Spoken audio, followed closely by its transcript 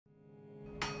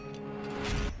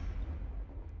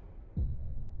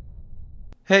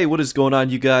Hey, what is going on,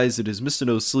 you guys? It is Mr.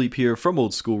 No Sleep here from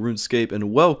Old School RuneScape,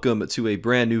 and welcome to a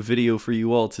brand new video for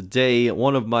you all today.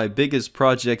 One of my biggest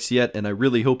projects yet, and I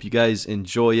really hope you guys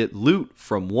enjoy it. Loot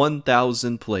from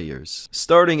 1,000 players.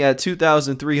 Starting at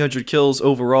 2,300 kills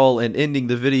overall and ending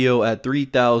the video at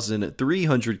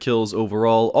 3,300 kills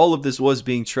overall. All of this was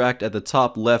being tracked at the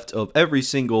top left of every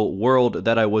single world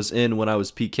that I was in when I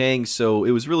was Pking, so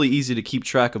it was really easy to keep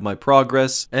track of my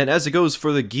progress. And as it goes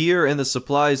for the gear and the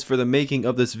supplies for the making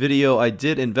of this video, I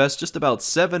did invest just about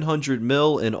 700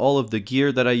 mil in all of the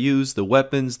gear that I use, the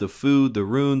weapons, the food, the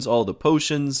runes, all the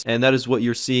potions, and that is what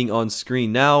you're seeing on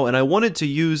screen now. And I wanted to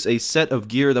use a set of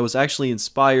gear that was actually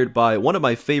inspired by one of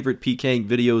my favorite Pking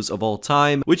videos of all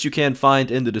time, which you can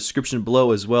find in the description below,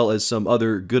 as well as some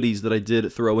other goodies that I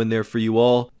did throw in there for you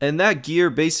all. And that gear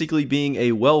basically being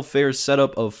a welfare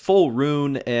setup of full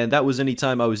rune, and that was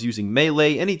anytime I was using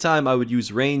melee. Anytime I would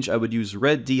use range, I would use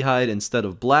red d'hide instead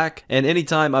of black, and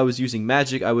anytime I was using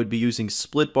magic, I would be using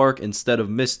split bark instead of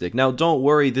mystic. Now don't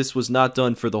worry, this was not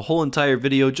done for the whole entire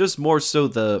video, just more so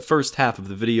the first half of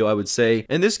the video, I would say.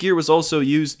 And this gear was also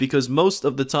used because most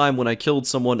of the time when I killed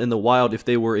someone in the wild, if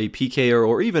they were a PKer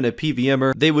or even a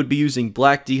PVMer, they would be using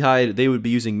black d'hide, they would be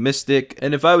using mystic,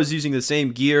 and if I was using the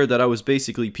same gear that I was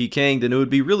basically PKing, then it would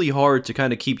be really hard to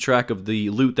kind of keep track of the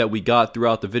loot that we got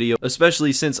throughout the video,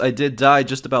 especially since I did die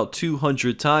just about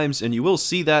 200 times, and you will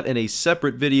see that in a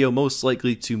separate video most likely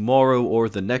tomorrow or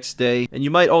the next day. And you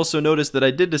might also notice that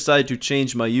I did decide to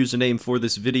change my username for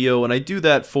this video, and I do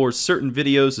that for certain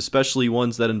videos, especially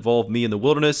ones that involve me in the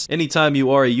wilderness. Anytime you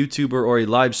are a YouTuber or a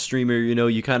live streamer, you know,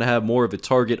 you kind of have more of a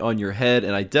target on your head,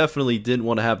 and I definitely didn't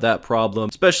want to have that problem,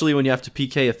 especially when you have to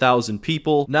PK 1,000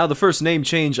 people. Now, the first name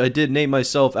change, I did name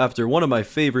myself after one of my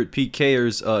favorite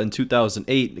PKers in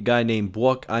 2008, a guy named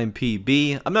Buck I'm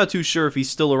PB. I'm not too sure if he's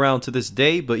still around to this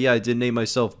day, but yeah, I did name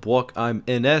myself Buck I'm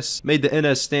NS. Made the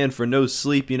NS stand for no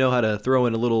sleep, you know how to throw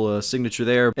in a little signature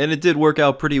there, and it did work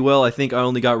out pretty well. I think I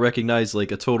only got recognized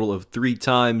like a total of 3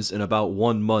 times in about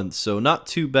 1 month, so not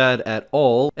too bad at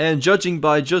all. And judging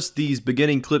by just these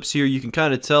beginning clips here, you can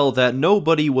kind of tell that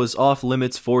nobody was off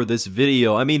limits for this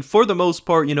video. I mean, for the most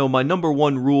part, you know, my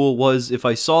 #1 rule was if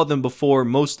I saw them before,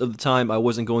 most of the time I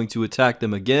wasn't going to attack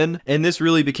them again, and this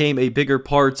really became a bigger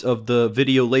part of the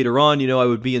video later on. You know, I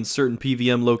would be in certain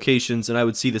PVM locations and I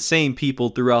would see the same people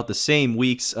throughout the same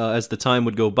weeks as the time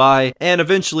would go by, and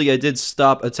eventually I did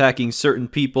stop attacking certain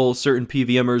people, certain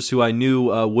PVMers who I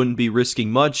knew wouldn't be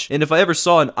risking much. And if I ever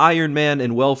saw an Iron Man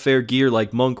in welfare gear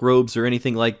like monk robes or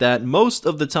anything like that, most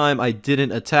of the time I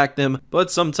didn't attack them,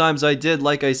 but sometimes I did.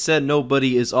 Like I said,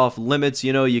 nobody is off limits,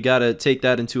 you know, you gotta take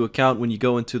that into account when you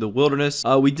go into the wilderness.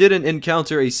 We didn't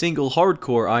encounter a single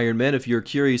hardcore Iron Man, if you're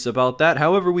curious about that.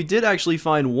 However, we did actually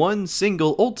find one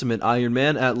single ultimate Iron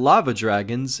Man at Lava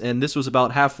Dragons, and this was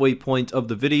about halfway point of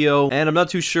the video, and I'm not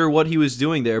too sure what he was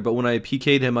doing there, but when I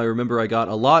PK'd him, I remember I got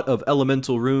a lot of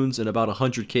elemental runes and about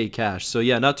 100k cash. So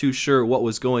yeah, not too sure what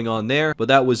was going on there, but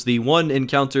that was the one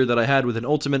encounter that I had with an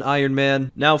ultimate Iron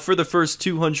Man. Now, for the first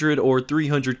 200 or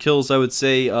 300 kills, I would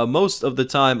say most of the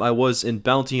time I was in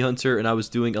Bounty Hunter and I was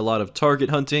doing a lot of target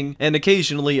hunting, and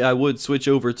occasionally I would switch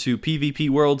over to PvP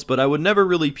worlds, but I would never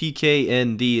really PK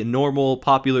in the normal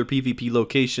popular PvP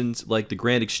locations like the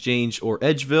Grand Exchange or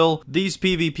Edgeville. These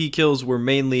PvP kills were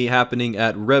mainly happening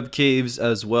at Rev Caves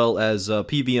as well as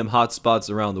PVM hotspots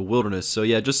around the wilderness. So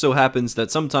yeah, it just so happens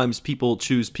that sometimes people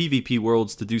choose PvP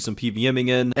worlds to do some PVMing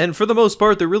in, and for the most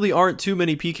part there really aren't too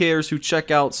many PKers who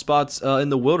check out spots in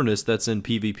the wilderness that's in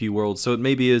PvP worlds, so it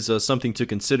maybe is something to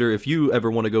consider if you ever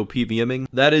want to go PVMing.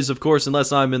 That is, of course,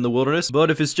 unless I'm in the wilderness,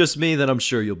 but if it's just me, then I'm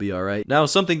sure you'll be alright. Now,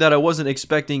 something that I wasn't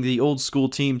expecting the old school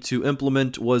team to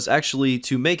implement was actually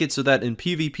to make it so that in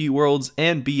PvP worlds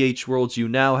and BH worlds you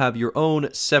now have your own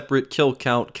separate kill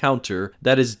count counter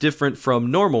that is different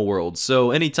from normal worlds.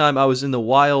 So anytime I was in the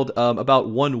wild, about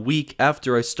 1 week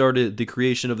after I started the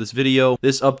creation of this video,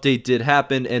 this update did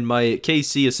happen and my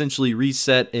KC essentially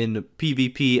reset in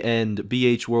PvP and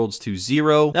BH worlds to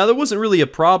 0. Now, there wasn't really a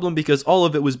problem because all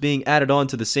of it was being added on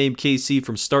to the same KC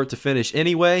from start to finish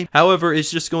anyway. However,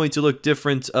 it's just going to look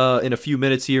different in a few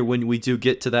minutes here. When we do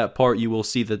get to that part, you will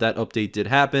see that that update did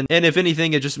happen, and if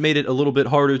anything, it just made it a little bit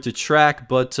harder to track,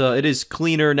 but it is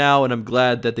cleaner now, and I'm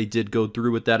glad that they did go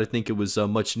through with that. I think it was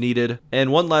much needed.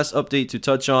 And one last update to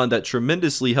touch on that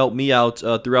tremendously helped me out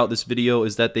throughout this video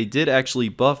is that they did actually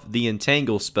buff the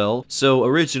entangle spell. So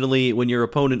originally, when your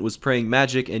opponent was praying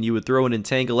magic and you would throw an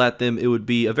entangle at them, it would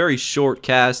be a very short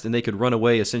cast and they could run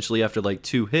away essentially after like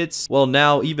 2 hits. Well,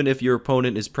 now even if your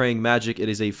opponent is praying magic, it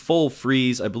is a full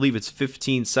freeze. I believe it's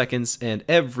 15 seconds and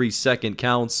every second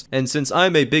counts. And since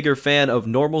I'm a bigger fan of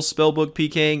normal spellbook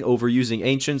PKing over using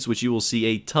ancient Ancients, which you will see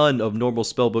a ton of normal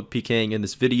spellbook PKing in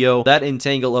this video. That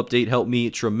Entangle update helped me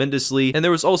tremendously, and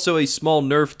there was also a small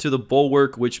nerf to the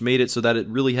Bulwark, which made it so that it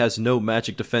really has no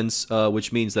magic defense,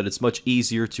 which means that it's much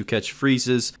easier to catch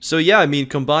freezes. So yeah, I mean,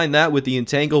 combine that with the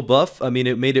Entangle buff, I mean,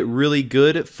 it made it really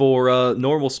good for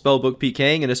normal spellbook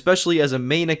PKing, and especially as a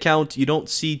main account, you don't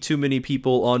see too many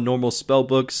people on normal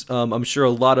spellbooks. I'm sure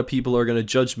a lot of people are going to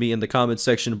judge me in the comment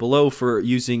section below for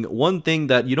using one thing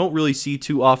that you don't really see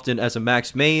too often as a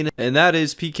max main, and that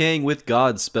is PKing with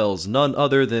God spells, none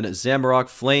other than Zamorak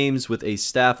Flames with a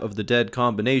Staff of the Dead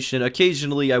combination.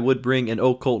 Occasionally I would bring an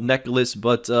Occult Necklace,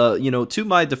 but you know, to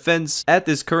my defense, at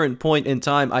this current point in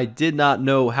time, I did not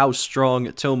know how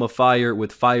strong Tome of Fire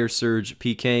with Fire Surge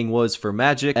PKing was for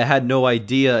magic. I had no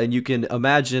idea, and you can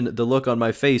imagine the look on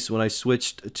my face when I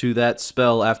switched to that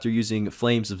spell after using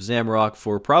Flames of Zamorak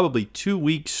for probably 2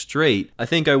 weeks straight. I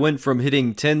think I went from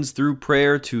hitting 10s through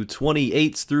prayer to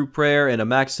 28s through prayer and a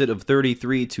max hit of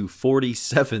 33 to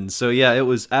 47. So yeah, it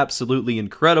was absolutely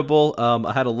incredible.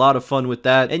 I had a lot of fun with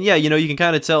that. And yeah, you know, you can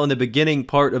kind of tell in the beginning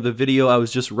part of the video, I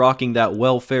was just rocking that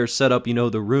welfare setup, you know,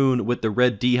 the rune with the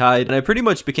red d'hide, and I pretty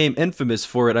much became infamous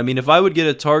for it. I mean, if I would get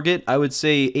a target, I would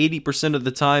say 80% of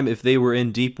the time, if they were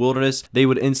in deep wilderness, they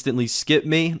would instantly skip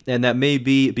me, and that may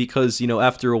be because, you know,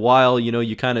 after a while, you know,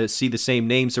 you kind of see the same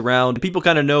names around. People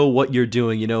kind of know what you're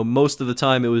doing, you know. Most of the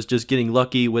time, it was just getting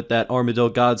lucky with that Armadillo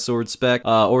Godsword spec,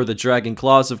 or the Dragon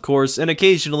Claws, of course, and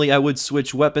occasionally I would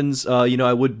switch weapons. You know,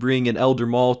 I would bring an Elder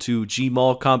Maul to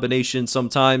G-Maul combination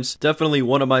sometimes. Definitely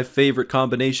one of my favorite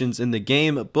combinations in the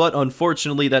game, but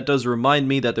unfortunately, that does remind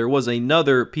me that there was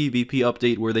another PvP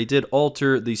update where they did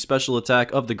alter the special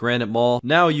attack of the Granite Maul.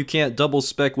 Now you can't double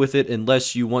spec with it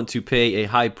unless you want to pay a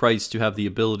high price to have the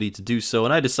ability to do so,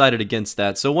 and I decided against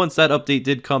that. So once that update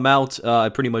did come out, I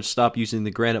pretty much stopped using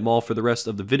the Granite Maul for the rest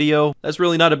of the video. That's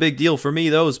really not a big deal for me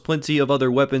though. There's plenty of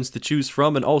other weapons to choose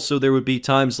from, and also there would be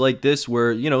times like this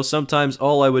where, you know, sometimes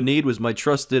all I would need was my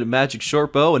trusted magic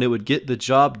shortbow and it would get the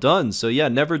job done. So yeah,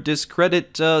 never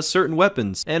discredit certain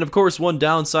weapons. And of course, one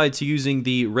downside to using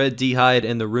the red d'hide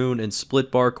and the rune and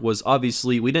split bark was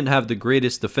obviously we didn't have the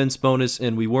greatest defense bonus,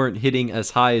 and we weren't hitting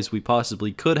as high as we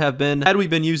possibly could have been. Had we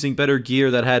been using better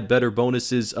gear that had better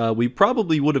bonuses, we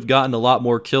probably would have gotten a lot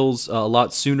more kills a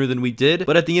lot sooner than we did.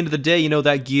 But at the end of the day, you know,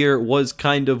 that gear was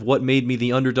kind of what made me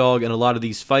the underdog in a lot of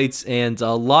these fights, and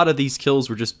a lot of these kills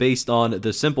were just based on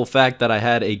the simple fact that I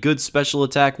had a good special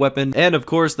attack weapon, and of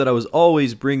course that I was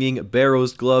always bringing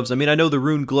Barrow's gloves. I mean, I know the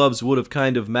rune gloves would have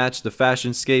kind of matched the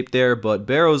fashion scape there, but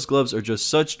Barrow's gloves are just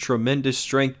such tremendous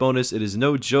strength bonus. It is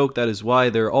no joke. That is why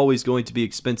they're always going to be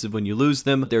expensive when you lose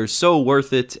them. They're so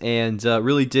worth it, and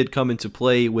really did come into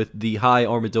play with the high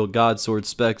Armadillo Godsword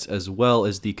specs as well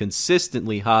as the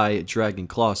consistently high Dragon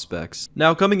Claw specs.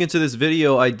 Now, coming into this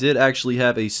video, I did actually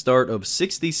have a start of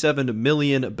 67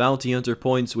 million bounty hunter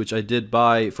points, which I did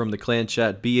buy from the clan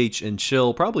chat BH and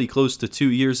Chill probably close to 2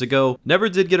 years ago. Never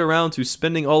did get around to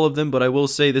spending all of them, but I will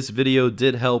say this video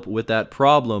did help with that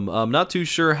problem. I'm not too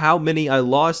sure how many I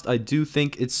lost. I do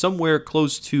think it's somewhere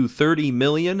close to 30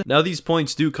 million. Now, these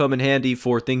points do come in handy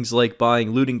for things like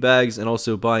buying looting bags and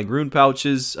also buying rune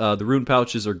pouches. The rune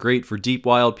pouches are great for deep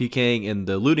wild PKing, and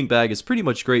the looting bag is pretty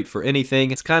much great for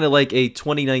anything. It's kind of like a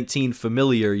 2019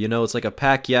 familiar, you know, it's like a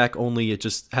pack yak, only it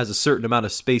just has a certain amount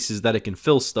of spaces that it can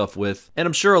fill stuff with. And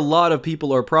I'm sure a lot of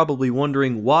people are probably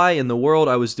wondering why in the world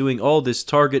I was doing all this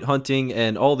target hunting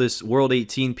and all this World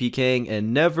 18 PKing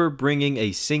and never bringing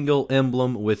a single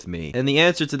emblem with me. And the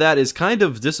answer to that is kind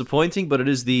of disappointing, but it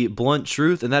is the blunt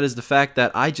truth, and that is the fact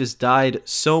that I just died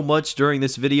so much during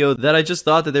this video that I just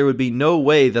thought that there would be no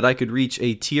way that I could reach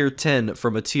a tier 10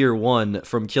 from a tier 1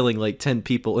 from killing like 10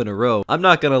 people in a row. I'm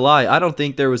not gonna lie, I don't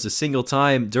think there was a single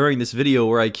time during this video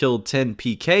where I killed 10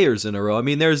 PKers in a row. I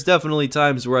mean, there's definitely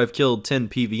times where I've killed 10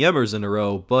 PVMers in a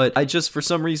row, but I just for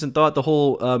some reason thought the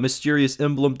whole mysterious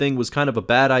emblem thing was kind of a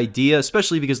bad idea,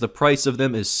 especially because the price of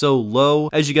them is so low.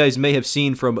 As you guys may have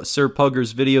seen from Sir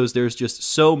Pugger's videos, there's just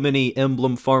so many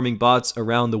emblem farming bots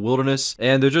around the wilderness,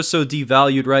 and they're just so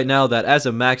devalued right now that as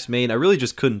a max main, I really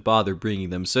just couldn't bother bringing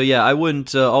them. So yeah, I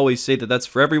wouldn't always say that that's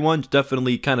for everyone.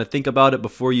 Definitely kind of think about it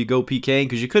before you go PKing,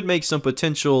 because you could make some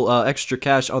potential extra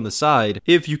cash on the side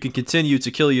if you can continue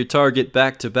to kill your target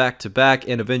back to back to back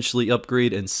and eventually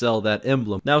upgrade and sell that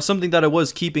emblem. Now, something that I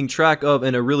was keeping track of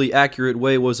in a really accurate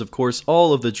way was, of course,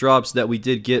 all of the drops that we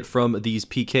did get from these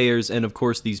PKers and, of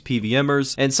course, these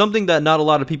PVMers. And something that not a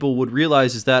lot of people would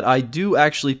realize is that I do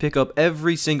actually pick up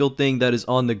every single thing that is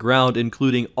on the ground,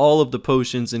 including all of the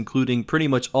potions, including pretty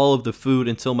much all of the food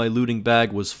until my looting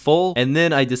bag was full. And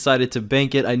then I decided to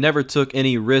bank it. I never took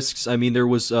any risks. I mean, there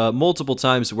was multiple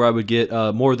times where I would get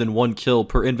more than one kill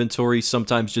kill per inventory,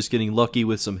 sometimes just getting lucky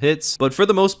with some hits. But for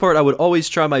the most part, I would always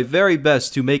try my very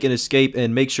best to make an escape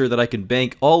and make sure that I can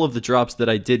bank all of the drops that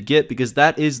I did get, because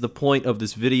that is the point of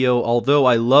this video. Although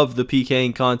I love the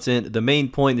PKing content, the main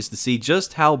point is to see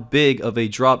just how big of a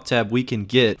drop tab we can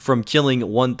get from killing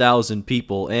 1,000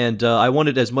 people. And I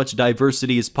wanted as much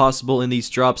diversity as possible in these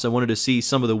drops. I wanted to see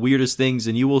some of the weirdest things,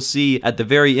 and you will see at the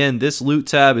very end, this loot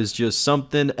tab is just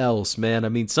something else, man. I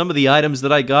mean, some of the items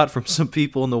that I got from some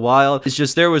people in the wild, it's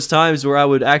just there was times where I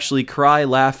would actually cry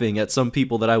laughing at some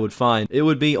people that I would find. It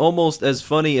would be almost as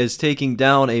funny as taking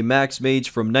down a max mage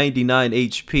from 99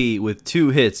 HP with 2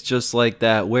 hits just like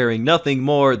that, wearing nothing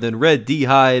more than red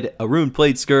D-hide, a rune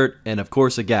plate skirt, and of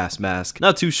course a gas mask.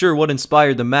 Not too sure what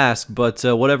inspired the mask, but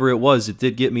whatever it was, it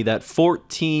did get me that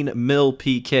 14 mil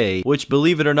PK, which,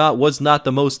 believe it or not, was not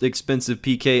the most expensive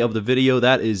PK of the video.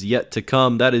 That is yet to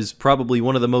come. That is probably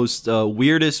one of the most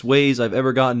weirdest ways I've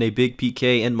ever gotten a big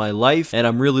PK in my life, and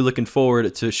I'm really looking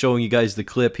forward to showing you guys the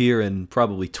clip here in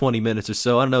probably 20 minutes or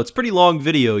so. I don't know, it's a pretty long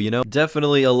video, you know,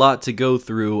 definitely a lot to go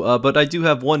through, but I do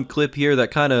have one clip here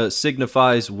that kind of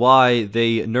signifies why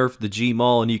they nerfed the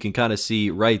G-Maul, and you can kind of see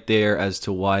right there as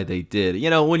to why they did. You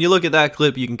know, when you look at that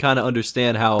clip, you can kind of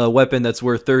understand how a weapon that's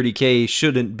worth 30k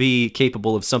shouldn't be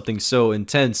capable of something so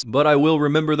intense, but I will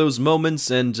remember those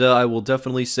moments, and I will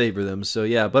definitely savor them. So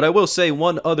yeah, but I will say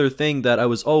one other thing that I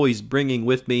was always bringing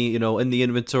with me, you know, in the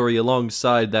inventory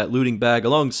alongside that looting bag,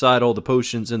 alongside all the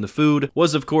potions and the food,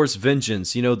 was of course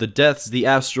vengeance. You know, the deaths, the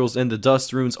astrals, and the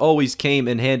dust runes always came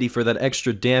in handy for that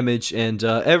extra damage, and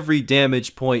every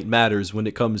damage point matters when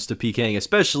it comes to PKing,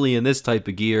 especially in this type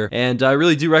of gear, and I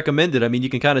really do recommend it. I mean, you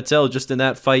can kind of tell just in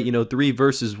that fight, you know, 3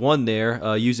 versus 1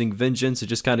 there, using vengeance and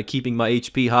just kind of keeping my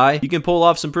HP high, you can pull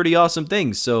off some pretty awesome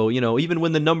things. So, you know, even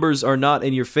when the numbers are not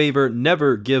in your favor,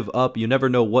 never give up. You never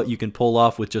know what you can pull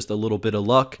off with just a little bit of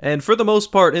luck. And for the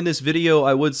most part in this video,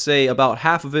 I would say about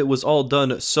half of it was all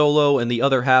done solo, and the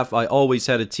other half I always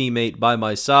had a teammate by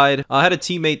my side. I had a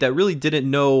teammate that really didn't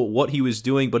know what he was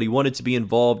doing, but he wanted to be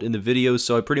involved in the video,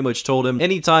 so I pretty much told him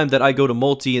anytime that I go to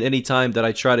multi and anytime that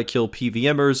I try to kill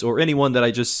PVMers or anyone that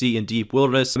I just see in deep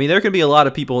wilderness. I mean, there can be a lot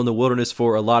of people in the wilderness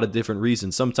for a lot of different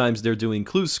reasons. Sometimes they're doing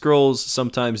clue scrolls,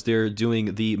 sometimes they're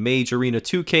doing the Mage Arena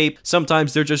 2 cape,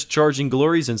 sometimes they're just charging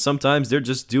glories, and sometimes they're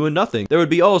just doing nothing. There would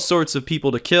be all sorts of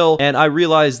people to kill, and I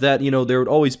realized that, you know, there would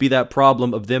always be that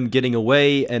problem of them getting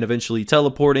away and eventually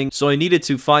teleporting, so I needed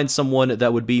to find someone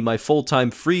that would be my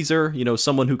full-time freezer, you know,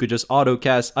 someone who could just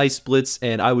auto-cast Ice Blitz,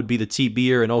 and I would be the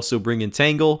TB'er and also bring in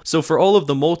Tangle. So for all of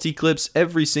the multi-clips,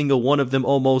 every single one of them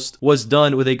almost was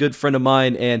done with a good friend of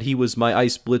mine, and he was my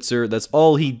Ice Blitzer. That's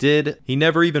all he did. He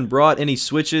never even brought any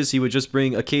switches. He would just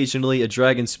bring occasionally a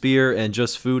Dragon Spear and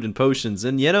just food and potions,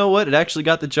 and you know what? It actually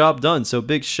got the job done, so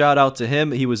big shout out to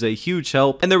him. He was a huge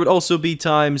help. And there would also be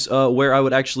times where I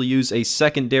would actually use a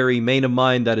secondary main of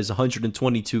mine that is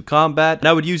 122 combat, and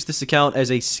I would use this account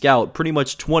as a scout pretty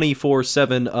much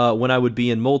 24/7 when I would be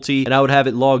in multi, and I would have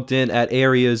it logged in at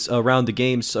areas around the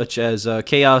game such as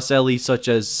Chaos Ellie, such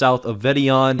as south of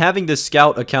Vedion. Having this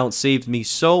scout account saved me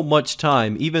so much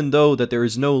time, even though that there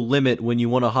is no limit when you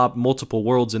want to hop multiple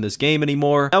worlds in this game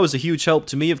anymore. That was a huge help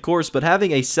to me, of course, but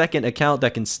having a second account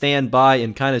that can stand by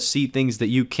and kind of see things that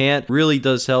you can't really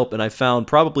does help, and I found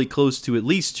probably close to at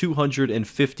least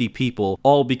 250 people,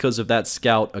 all because of that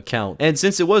scout account. And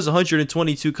since it was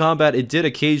 122 combat, it did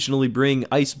occasionally bring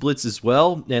Ice Blitz as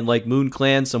well, and like Moon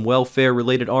Clan, some welfare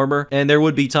related armor, and there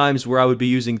would be times where I would be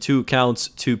using 2 accounts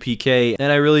to PK,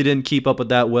 and I really didn't keep up with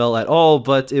that well at all,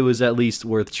 but it was at least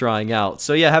worth trying out.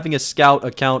 So yeah, having a scout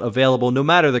account available no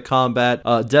matter the combat,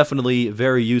 definitely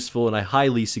very useful, and I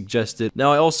highly suggest it.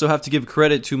 Now I also have to give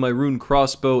credit to my rune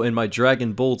crossbow and my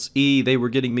Dragon Bolts E. They were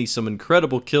getting me some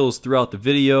incredible kills throughout the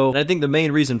video, and I think the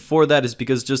main reason for that is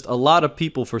because just a lot of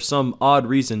people for some odd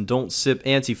reason don't sip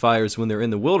anti-fires when they're in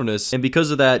the wilderness, and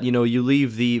because of that, you know, you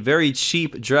leave the very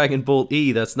cheap Dragon Bolt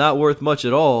E that's not worth much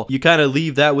at all, you kind of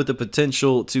leave that with the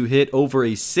potential to hit over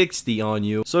a 60 on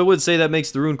you. So I would say that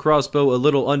makes the rune crossbow a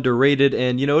little underrated,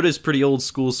 and you know, it is pretty old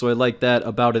school, so I like that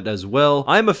about it as well.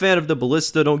 I'm a fan of the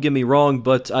ballista, don't get me wrong,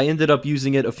 but I ended up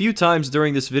using it a few times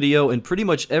during this video, and pretty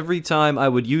much every time I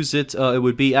would use it, it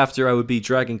would be after I would be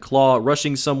Dragon Claw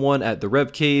rushing someone at the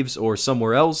Rev Caves or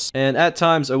somewhere else, and at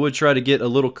times I would try to get a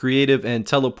little creative and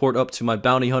teleport up to my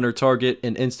bounty hunter target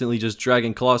and instantly just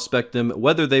Dragon Claw spec them,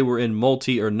 whether they were in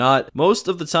multi or not. Most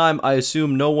of the time I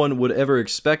assume no one would ever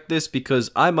expect this because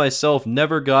I myself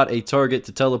never got a target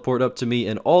to teleport up to me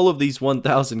in all of these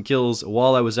 1000 kills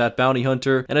while I was at bounty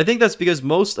hunter, and I think that's because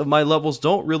most of my levels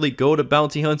don't really go to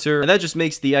bounty hunter, and that just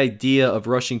makes the idea of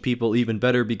rushing people even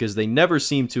better because they never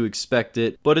seem to expect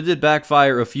it. But it did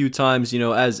backfire a few times. sometimes, you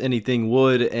know, as anything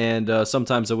would, and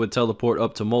sometimes I would teleport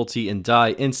up to multi and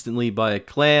die instantly by a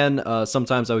clan.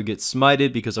 Sometimes I would get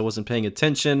smited because I wasn't paying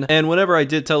attention, and whenever I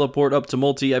did teleport up to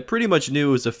multi, I pretty much knew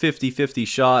it was a 50-50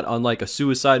 shot on like a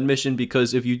suicide mission,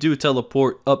 because if you do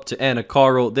teleport up to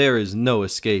Anacaro, there is no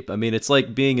escape. I mean, it's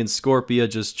like being in Scorpia,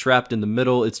 just trapped in the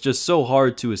middle. It's just so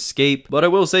hard to escape. But I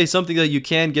will say something that you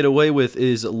can get away with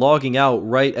is logging out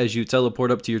right as you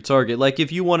teleport up to your target. Like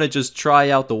if you want to just try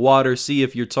out the water, see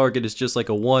if your target is just like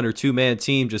a 1 or 2 man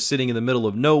team just sitting in the middle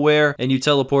of nowhere, and you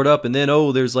teleport up and then,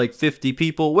 oh, there's like 50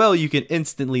 people, well, you can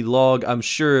instantly log. I'm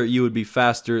sure you would be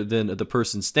faster than the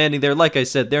person standing there. Like I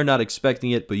said, they're not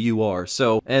expecting it, but you are.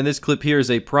 So, and this clip here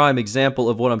is a prime example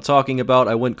of what I'm talking about.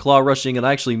 I went claw rushing and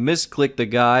I actually misclicked the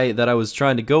guy that I was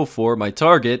trying to go for, my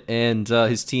target, and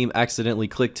his team accidentally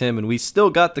clicked him, and we still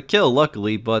got the kill,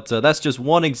 luckily. But that's just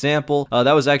one example.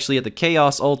 That was actually at the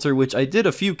Chaos Altar, which I did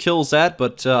a few kills at,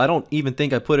 but I don't even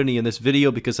think I put any in this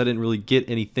video because I didn't really get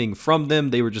anything from them.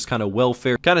 They were just kind of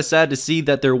welfare. Kind of sad to see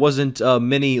that there wasn't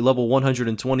many level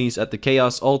 120s at the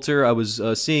Chaos Altar. I was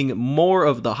seeing more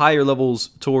of the higher levels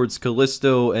towards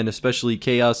Callisto, and especially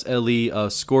Chaos Ellie,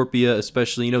 Scorpia,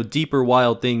 especially, you know, deeper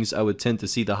wild things I would tend to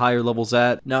see the higher levels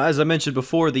at. Now, as I mentioned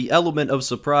before, the element of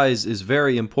surprise is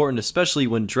very important, especially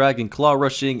when dragon claw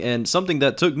rushing, and something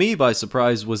that took me by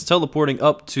surprise was teleporting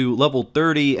up to level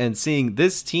 30 and seeing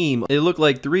this team. It looked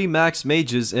like 3 max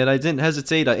mages, and I didn't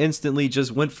hesitate. I instantly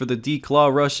just went for the D claw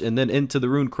rush and then into the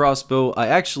rune crossbow. I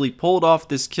actually pulled off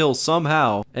this kill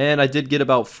somehow, and I did get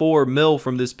about 4 mil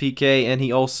from this PK, and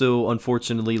he also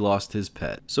unfortunately lost his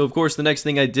pet. So of course the next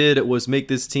thing I did was make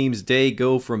this team's day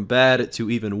go from bad to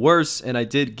even worse, and I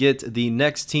did get the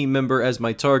next team member as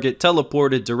my target,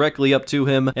 teleported directly up to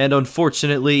him, and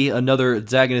unfortunately another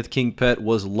Dagannoth King pet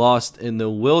was lost in the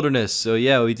wilderness. So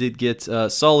yeah, we did get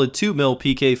solid 2 mil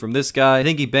PK from this guy. I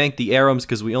think he banked the Arams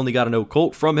because we only got an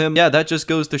occult from him. Yeah, that just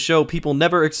goes to show people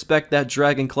never expect that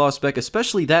dragon claw spec,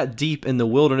 especially that deep in the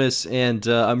wilderness, and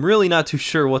I'm really not too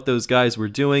sure what those guys were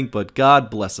doing, but God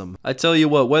bless them. I tell you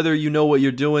what, whether you know what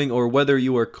you're doing or whether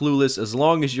you are clueless, as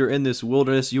long as you're in this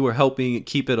wilderness, you are helping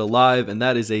keep it alive, and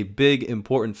that is a big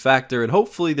important factor. And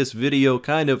hopefully this video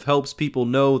kind of helps people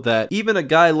know that even a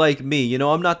guy like me, you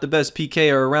know, I'm not the best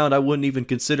PKer around. I wouldn't even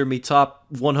consider me top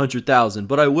 100,000,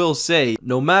 but I will say,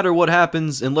 no matter what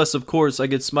happens, unless of course I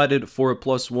get smited for a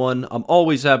 +1, I'm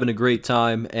always having a great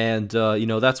time, and you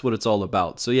know, that's what it's all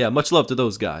about. So yeah, much love to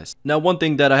those guys. Now, one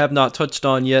thing that I have not touched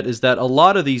on yet is that a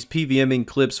lot of these PVMing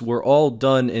clips were all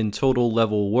done in total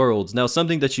level worlds. Now,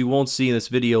 something that you won't see in this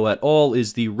video at all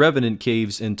is the Revenant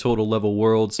caves in total level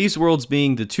worlds. These worlds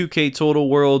being the 2K total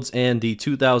worlds and the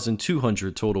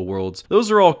 2200 total worlds.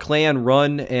 Those are all clan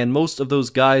run, and most of those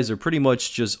guys are pretty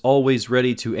much just always ready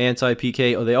to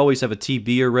anti-PK, or they always have a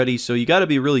TBer ready, so you got to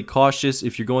be really cautious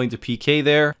if you're going to PK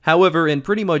there. However, in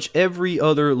pretty much every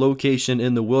other location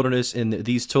in the wilderness in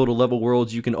these total level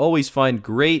worlds, you can always find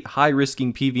great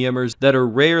high-risking PVMers that are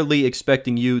rarely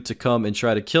expecting you to come and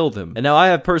try to kill them. And now I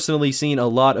have personally seen a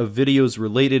lot of videos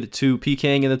related to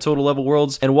PKing in the total level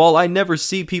worlds, and while I never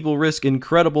see people risk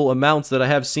incredible amounts that I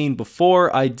have seen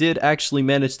before, I did actually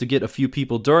manage to get a few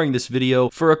people during this video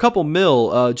for a couple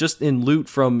mil just in loot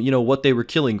from, you know, what they were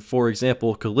killing. For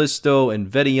example, Callisto and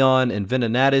Vedion and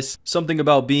Venenatis. Something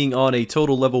about being on a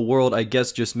total level world, I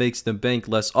guess, just makes them bank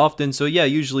less often. So yeah,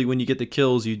 usually when you get the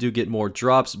kills, you do get more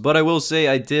drops. But I will say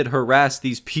I did harass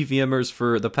these PVMers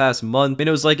for the past month. And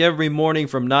it was like every morning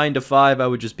from 9 to 5, I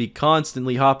would just be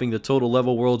constantly hopping the total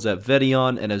level worlds at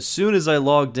Vedion. And as soon as I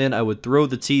logged in, I would throw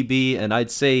the TB, and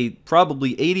I'd say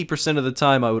probably 80% of the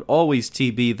time I would always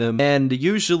TB them. And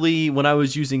usually when I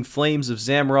was using Flames of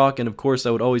Zamrock, and of course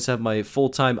I would always have my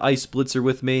full-time Ice Blitzer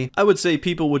with me, I would say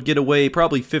people would get away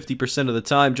probably 50% of the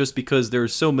time, just because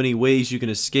there's so many ways you can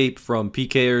escape from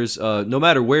PKers, no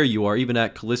matter where you are, even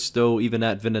at Callisto, even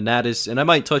at Venenatis, and I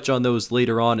might touch on those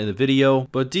later on in the video.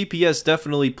 But DPS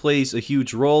definitely plays a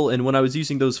huge role, and when I was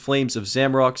using those Flames of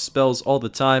Zamrock spells all the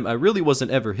time, I really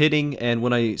wasn't ever hitting, and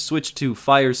when I switched to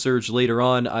Fire Surge later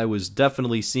on, I was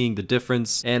definitely seeing the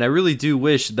difference, and I really do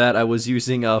wish that I was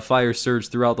using Fire Surge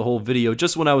throughout the whole video,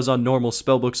 just when I was on normal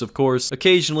spellbooks, of course.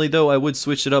 Occasionally, though, I would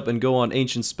switch it up and go on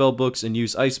ancient spellbooks and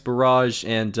use Ice Barrage,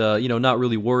 and you know, not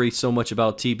really worry so much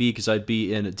about TB because I'd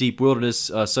be in a deep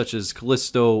wilderness such as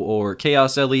Callisto or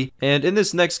Chaos Ellie. And in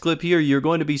this next clip here, you're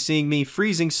going to be seeing me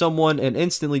freezing someone and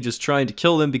instantly just trying to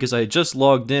kill him because I had just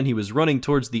logged in. He was running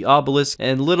towards the obelisk,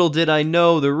 and little did I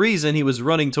know the reason he was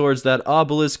running towards that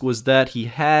obelisk was that he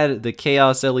had the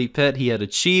Chaos Ellie pet. He had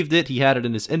achieved it. He had it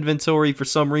in his inventory for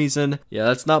some reason. Yeah,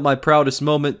 that's not my proudest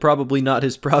moment, probably not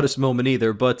his proudest proudest moment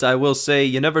either, but I will say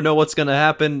you never know what's gonna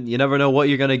happen, you never know what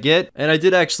you're gonna get. And I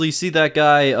did actually see that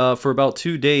guy for about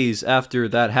 2 days after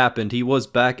that happened. He was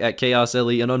back at Chaos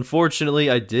Ellie, and unfortunately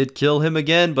I did kill him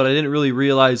again, but I didn't really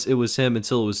realize it was him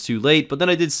until it was too late. But then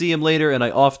I did see him later and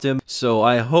I offed him, so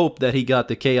I hope that he got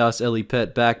the Chaos Ellie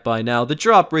pet back by now. The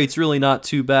drop rate's really not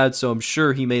too bad, so I'm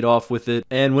sure he made off with it.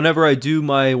 And whenever I do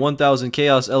my 1000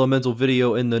 Chaos Elemental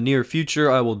video in the near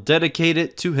future, I will dedicate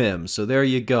it to him. So there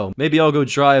you go. Maybe I'll go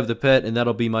drive the pet and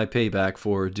that'll be my payback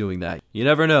for doing that. You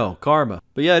never know. Karma.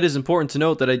 But yeah, it is important to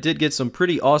note that I did get some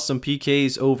pretty awesome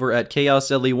PKs over at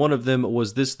Chaos Ellie. One of them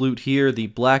was this loot here, the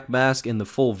Black Mask and the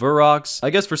full Vurox. I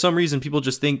guess for some reason people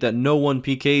just think that no one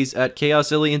PKs at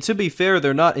Chaos Ellie, and to be fair,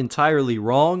 they're not entirely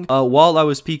wrong. While I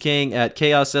was PKing at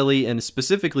Chaos Ellie and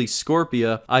specifically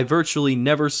Scorpia, I virtually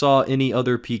never saw any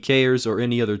other PKers or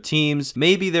any other teams.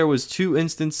 Maybe there was 2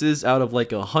 instances out of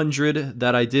like 100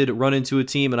 that I did run into a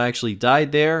team and I actually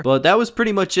died there, but that was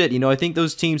pretty much it. You know, I think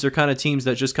those teams are kind of teams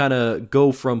that just kind of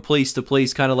go from place to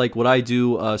place, kind of like what I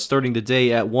do, starting the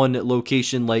day at one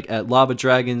location like at Lava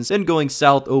Dragons, then going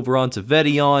south over onto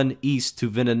Vedion, east to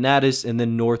Venenatis, and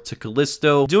then north to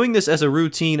Callisto. Doing this as a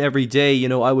routine every day, you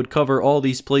know, I would cover all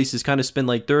these places, kind of spend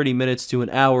like 30 minutes to an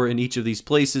hour in each of these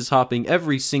places, hopping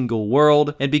every single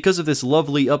world. And because of this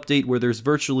lovely update where there's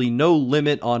virtually no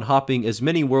limit on hopping as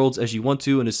many worlds as you want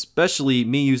to, and especially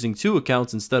me using 2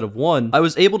 accounts instead of 1, I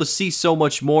was able to see so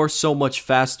much more, so much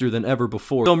faster than ever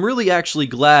before. So I'm really actually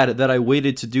glad that I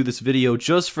waited to do this video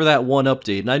just for that one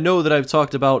update. And I know that I've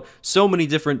talked about so many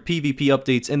different PvP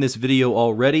updates in this video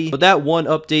already, but that one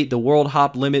update, the world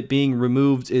hop limit being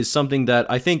removed, is something that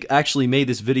I think actually made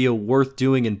this video worth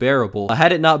doing and bearable.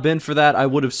 Had it not been for that, I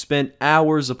would have spent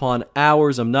hours upon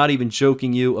hours, I'm not even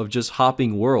joking you, of just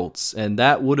hopping worlds, and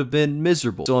that would have been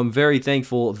miserable. So I'm very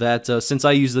thankful that since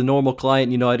I use the normal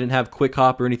client, you know, I didn't have quick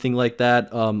hop or anything like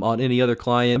that on any other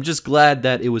client. I'm just glad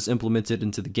that it was implemented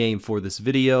into the game for this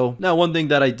video. Now, one thing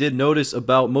that I did notice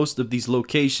about most of these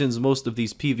locations, most of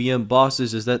these PVM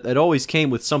bosses, is that it always came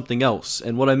with something else.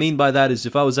 And what I mean by that is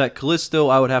if I was at Callisto,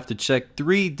 I would have to check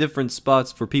 3 different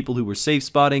spots for people who were safe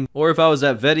spotting. Or if I was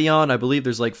at Vedion, I believe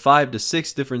there's like 5 to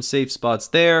 6 different safe spots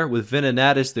there. With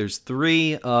Venenatis, there's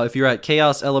 3. If you're at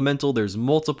Chaos Elemental, there's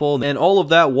multiple. And all of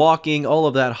that walking, all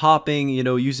of that hopping, you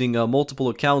know, using multiple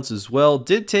accounts as well,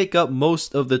 did take up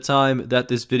most of the time that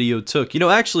this video took. You know,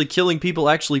 actually killing people,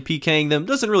 actually PKing them,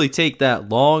 doesn't really take that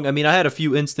long. I mean, I had a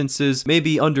few instances,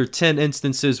 maybe under 10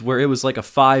 instances, where it was like a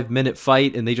 5-minute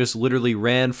fight and they just literally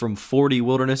ran from 40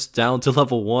 wilderness down to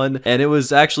level 1, and it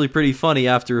was actually pretty funny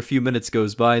after a few minutes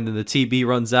goes by and then the TB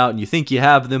runs out and you think you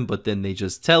have them, but then they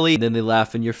just telly and then they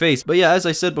laugh in your face. But yeah, as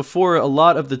I said before, a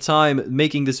lot of the time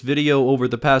making this video over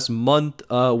the past month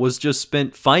was just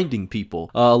spent finding people.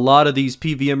 A lot of these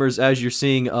PVMers, as you're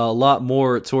seeing, a lot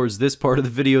more towards this part of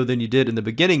the video than you did in the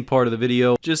beginning part of the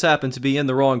video, just happened to be in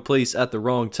the wrong place at the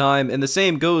wrong time. And the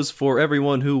same goes for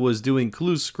everyone who was doing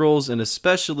clue scrolls, and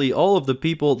especially all of the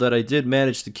people that I did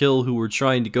manage to kill who were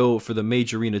trying to go for the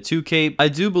Mage Arena 2 cape. I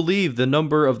do believe the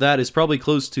number of that is probably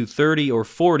close to 30 or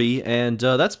 40, and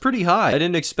that's pretty high. I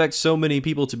didn't expect so many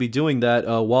people to be doing that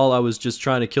while I was just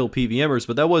trying to kill PVMers,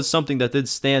 but that was something that did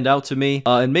stand out to me.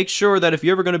 And make sure that if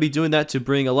you're ever going to be doing that, to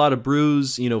bring a lot of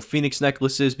brews, you know, Phoenix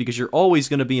necklaces, because you're always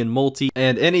going to be in multi,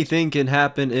 and anything can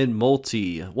happen in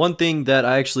multi. One thing that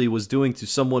I actually was doing to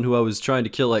someone who I was trying to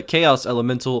kill at Chaos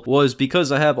Elemental was,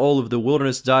 because I have all of the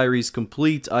Wilderness Diaries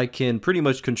complete, I can pretty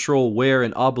much control where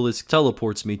an obelisk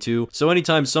teleports me to. So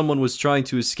anytime someone was trying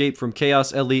to escape from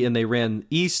Chaos Ellie and they ran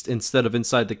east instead of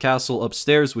inside the castle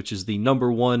upstairs, which is the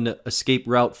 #1 escape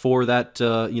route for that,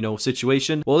 you know,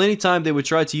 situation, well, anytime they would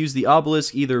try to use the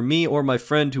obelisk, either me or my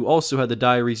friend who also had the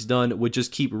diaries done would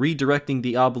just keep redirecting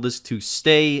the obelisk to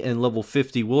stay in level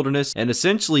 50 wilderness, and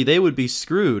essentially they would be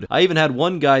screwed. I even had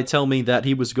one guy tell me that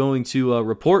he was going to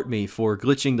report me for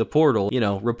glitching the portal. You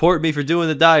know, report me for doing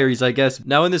the diaries, I guess.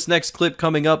 Now in this next clip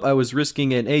coming up, I was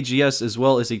risking an AGS as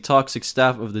well as a Toxic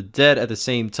Staff of the Dead at the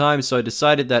same time, so I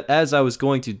decided that as I was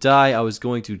going to die, I was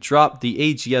going to drop the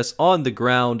AGS on the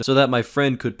ground so that my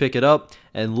friend could pick it up.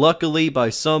 And luckily, by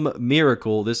some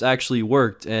miracle, this actually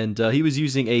worked, and he was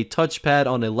using a touchpad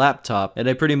on a laptop, and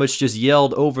I pretty much just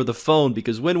yelled over the phone,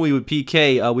 because when we would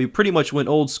PK, we pretty much went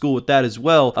old school with that as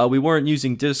well. We weren't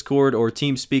using Discord or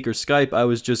TeamSpeak or Skype. I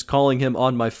was just calling him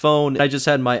on my phone. I just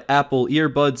had my Apple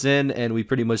earbuds in, and we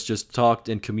pretty much just talked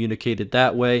and communicated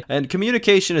that way. And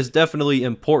communication is definitely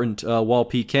important while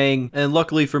PKing, and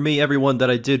luckily for me, everyone that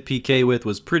I did PK with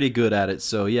was pretty good at it.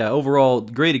 So yeah, overall,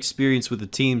 great experience with the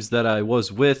teams that I was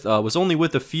was with. Was only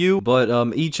with a few, but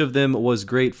each of them was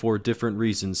great for different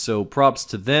reasons, so props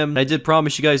to them. I did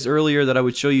promise you guys earlier that I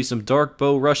would show you some dark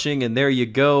bow rushing, and there you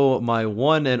go, my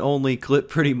one and only clip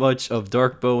pretty much of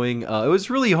dark bowing. It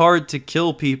was really hard to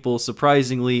kill people,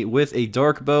 surprisingly, with a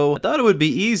dark bow. I thought it would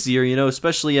be easier, you know,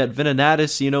 especially at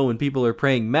Venenatis, you know, when people are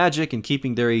praying magic and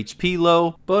keeping their HP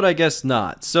low, but I guess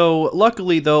not. So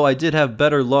luckily though, I did have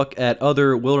better luck at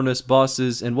other wilderness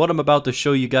bosses, and what I'm about to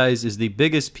show you guys is the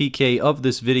biggest PK of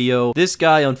this video. This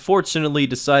guy unfortunately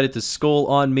decided to skull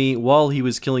on me while he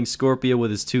was killing Scorpia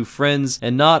with his two friends,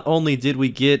 and not only did we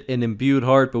get an imbued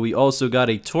heart, but we also got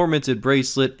a tormented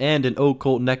bracelet and an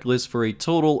occult necklace for a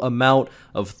total amount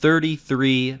of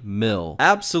 33 mil.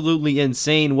 Absolutely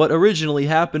insane. What originally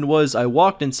happened was I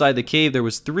walked inside the cave. There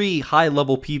was 3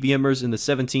 high-level PVMers in the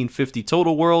 1750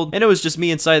 total world, and it was just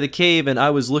me inside the cave, and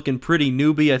I was looking pretty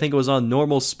newbie. I think it was on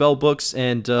normal spell books,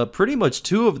 and pretty much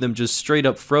 2 of them just straight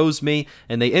up froze me,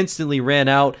 and they instantly ran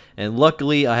out, and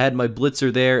luckily I had my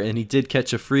blitzer there, and he did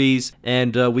catch a freeze,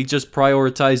 and we just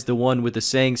prioritized the one with the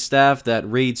Sang staff, that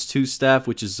raids 2 staff,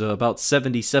 which is about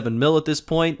 77 mil at this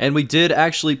point, and we did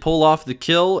actually pull off the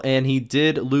kill, and he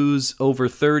did lose over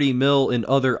 30 mil in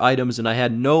other items, and I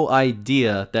had no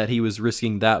idea that he was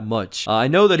risking that much. I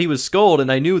know that he was skulled,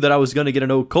 and I knew that I was going to get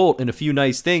an occult and a few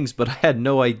nice things, but I had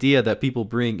no idea that people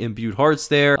bring imbued hearts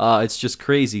there. It's just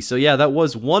crazy. So yeah, that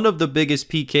was one of the biggest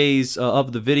PKs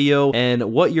of the video,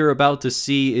 and what you're about to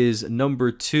see is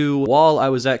number 2. While I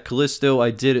was at Callisto, I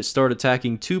did start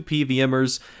attacking 2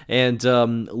 PVMers, and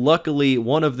luckily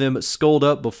one of them skulled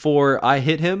up before I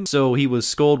hit him, so he was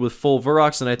skulled with full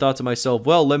Vurox, and I thought to myself,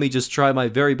 well, let me just try my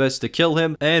very best to kill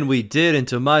him, and we did, and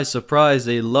to my surprise,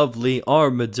 a lovely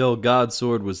Armadillo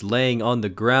Godsword was laying on the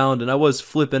ground, and I was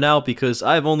flipping out because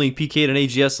I've only PK'd an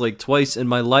AGS like twice in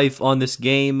my life on this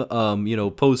game, you know,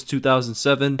 post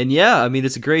 2007, and yeah, I mean,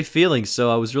 it's a great feeling,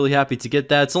 so I was really happy to get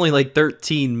that. It's only like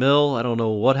 13 mil, I don't know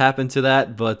what happened to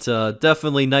that, but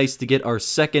definitely nice to get our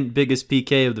second biggest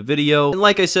PK of the video, and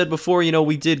like I said before, you know,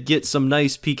 we did get some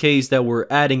nice PKs that were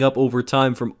adding up over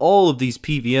time from all of these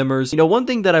PVMers. You know, one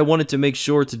thing that I wanted to make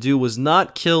sure to do was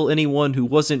not kill anyone who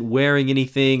wasn't wearing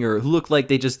anything or who looked like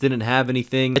they just didn't have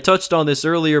anything. I touched on this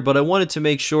earlier, but I wanted to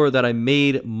make sure that I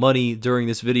made money during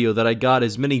this video, that I got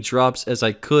as many drops as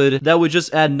I could that would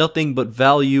just add nothing but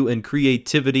value and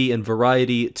creativity and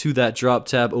variety to that drop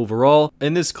tab overall.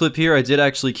 In this clip here, I did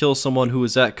actually kill someone who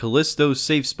was at Callisto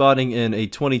safe spotting in a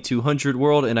 2200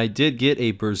 world, and I did get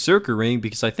a Berserker ring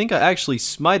because I think I actually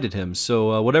smited him,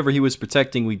 so whatever he was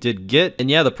protecting we did get. And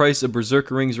yeah, the price of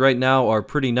Berserker rings right now are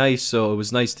pretty nice, so it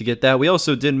was nice to get that. We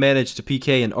also did manage to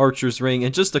PK an Archer's ring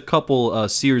and just a couple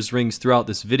Seer's rings throughout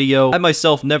this video. I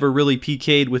myself never really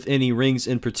PK'd with any rings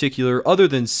in particular other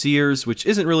than Seer's, which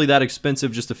isn't really that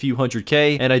expensive, just a few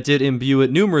 100k, and I did imbue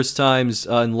it numerous times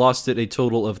and lost it a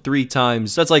total of 3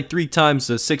 times. That's like 3 times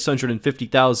the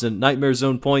 650,000 Nightmare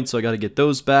Zone points, so I gotta get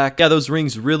those back. Yeah, those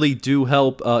rings really do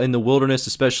help in the wilderness,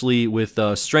 especially with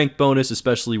strength bonus,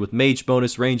 especially with mage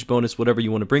bonus, range bonus, whatever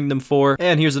you want to bring them for.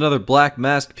 And here's another Black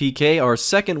Mask PK, our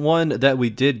second one that we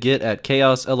did get at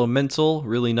Chaos Elemental.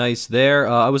 Really nice there.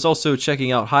 I was also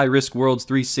checking out High Risk Worlds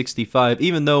 365,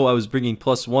 even though I was bringing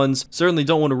 +1s. Certainly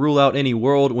don't want to rule out any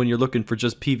world when you're looking for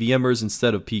just PVMers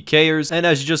instead of PKers. And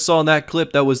as you just saw in that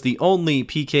clip, that was the only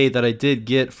PK that I did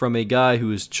get from a guy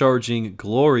who is charging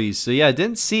glories. So yeah, I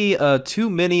didn't see too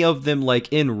many of them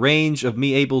like in range of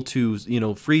me able to, you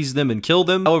know, freeze them and kill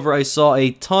them. However, I saw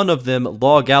a ton of them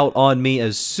log out on me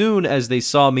as soon as they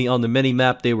saw me on the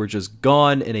mini-map. They were just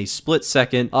gone in a split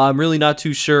second. I'm really not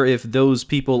too sure if those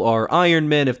people are Iron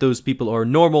Men, if those people are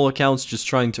normal accounts just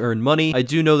trying to earn money. I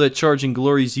do know that charging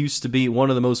glories used to be one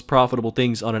of the most profitable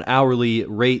things on an hourly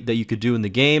rate that you could do in the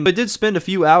game. I did spend a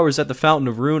few hours at the Fountain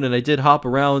of Ruin, and I did hop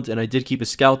around, and I did keep a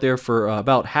scout there for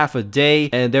about half a day,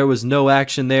 and there was no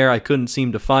action there. I couldn't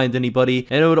seem to find anybody,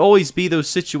 and it would always be those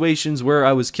situations where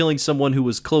I was killing someone who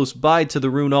was close by to the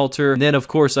rune altar, and then of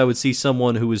course I would see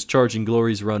someone who was charging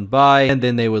glories run by, and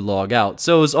then they would log out.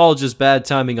 So it was all just bad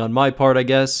timing on my part, I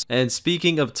guess. And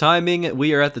speaking of timing,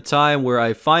 we are at the time where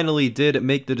I finally did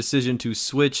make the decision to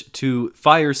switch to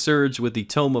Fire Surge with the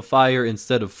Tome of Fire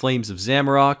instead of Flames of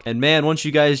Zamorak. And man, once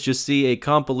you guys just see a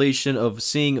compilation of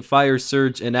seeing Fire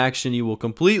Surge in action, you will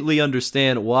completely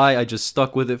understand why I just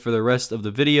stuck with it for the rest of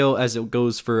the video as it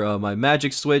goes for my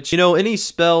magic switch. You know, any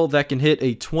spell that can hit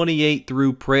a 28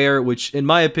 through prayer, which in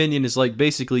my opinion is like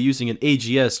basically using an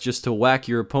AGS just to whack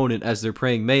your opponent as they're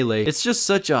praying melee. It's just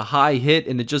such a high hit,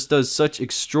 and it just does such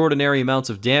extraordinary amounts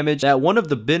of damage that one of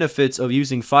the benefits of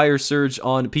using Fire Surge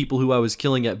on people who I was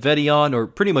killing at Vedion or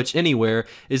pretty much anywhere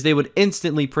is they would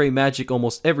instantly pray magic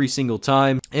almost every single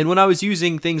time. And when I was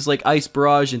using things like Ice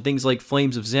Barrage and things like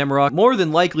Flames of Zamorak, more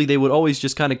than likely they would always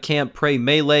just kind of camp pray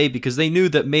melee because they knew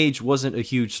that mage wasn't a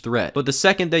huge threat. But the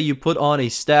second that you put on a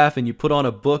staff and you put on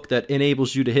a book that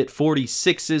enables you to hit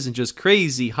 46s and just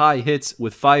crazy high hits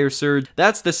with Fire Surge,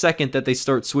 that's the second that they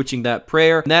start switching that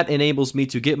prayer, and that enables me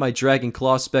to get my Dragon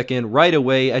Claw spec in right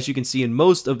away. As you can see in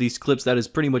most of these clips, that is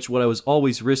pretty much what I was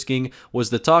always risking, was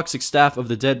the Toxic Staff of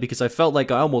the Dead, because I felt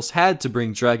like I almost had to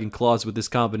bring Dragon Claws with this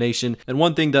combination. And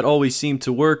one thing that always seemed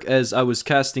to work as I was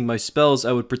casting my spells,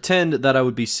 I would pretend that I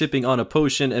would be sipping on a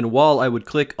potion, and while I would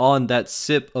click on that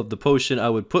sip of the potion, I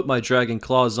would put my Dragon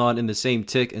Claws on in the same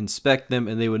tick, inspect them,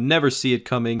 and they would never see it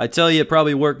coming. I tell you, it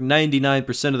probably worked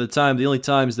 99% of the time. The only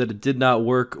times that it did not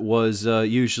work was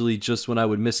usually just when I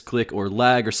would misclick or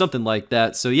lag or something like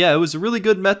that. So yeah, it was a really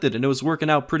good method and it was working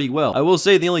out pretty well. I will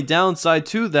say the only downside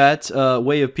to that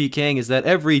way of PKing is that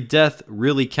every death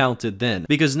really counted then,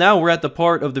 because now we're at the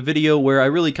part of the video where I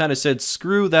really kind of said,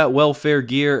 screw that welfare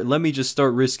gear, let me just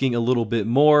start risking a little bit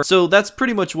more. So that's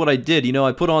pretty much what I did. You know,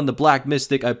 I put on the Black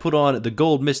Mystic, I put on the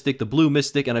Gold Mystic, the Blue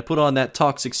Mystic, and I put on that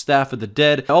Toxic Staff of the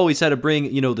Dead. I always had to bring,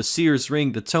 you know, the Seer's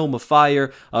Ring, the Tome of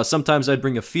Fire. Sometimes I'd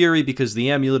bring a Fury because the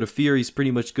Amulet of Fury is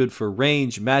pretty much good for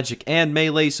range, magic, and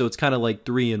melee, so it's kind of like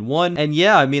 3 in 1. And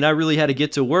yeah, I mean, I really had to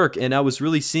get to work, and I was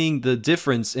really seeing the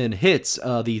difference in hits,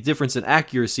 the difference in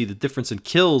accuracy, the difference in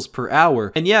kills per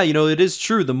hour. And yeah, you know, it is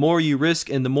true, the more you risk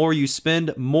and the more you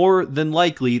spend, more than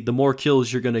likely the more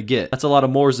kills you're gonna get. That's a lot of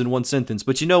mores in one sentence,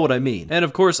 but you know what I mean. And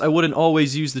of course, I wouldn't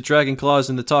always use the Dragon Claws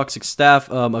and the Toxic Staff.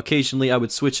 Occasionally I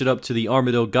would switch it up to the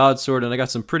Armadyl Godsword, and I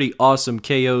got some pretty awesome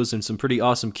KOs and some pretty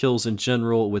awesome kills in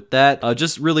general with that.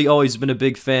 Just really always been a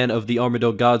big fan of the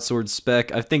Armadyl Godsword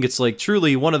spec. I think it's like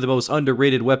truly one of the most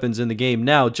underrated weapons in the game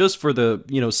now, just for the,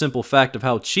 you know, simple fact of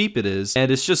how cheap it is,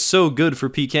 and it's just so good for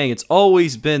PKing. It's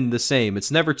always been the same.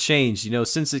 It's never changed, you know,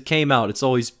 since it came out. It's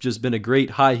always just been a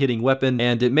great high-hitting weapon,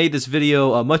 and it made this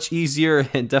video much easier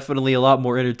and definitely a lot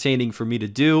more entertaining for me to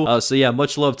do. So yeah,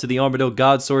 much love to the Armadyl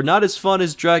Godsword. Not as fun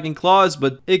as Dragon Claws,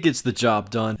 but it gets the job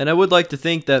done. And I would like to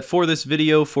think that for this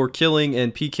video, for killing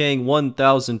and PKing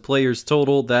 1,000 players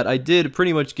total, that I did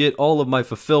pretty much get all of my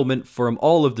fulfillment from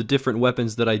all of the different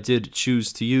weapons that I did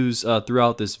choose to use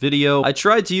throughout this video. I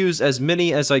tried to use as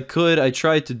many as I could. I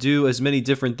tried to do as many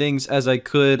different things as I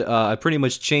could. I pretty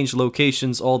much changed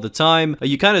locations all the time.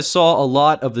 You kind of saw a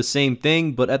lot of the same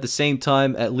thing, but at the same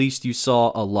time, at least you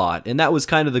saw a lot. And that was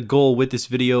kind of the goal with this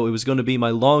video. It was going to be my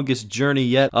longest journey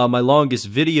yet, my longest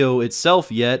video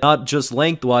itself yet, not just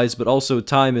lengthwise, but also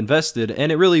time invested,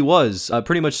 and it really was. I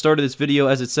pretty much started this video,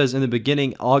 as it says in the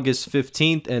beginning, August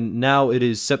 15th, and now it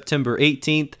is September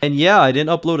 18th, and yeah, I didn't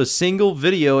upload a single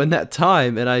video in that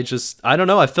time, and I don't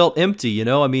know, I felt empty, you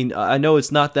know? I mean, I know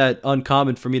it's not that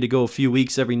uncommon for me to go a few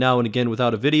weeks every now and again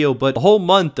without a video, but a whole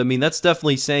month, I mean, that's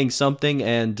definitely saying something,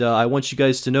 and I want you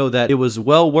guys to know that it was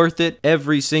well worth it.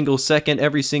 Every single second,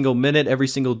 every single minute, every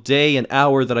single day and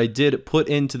hour that I did put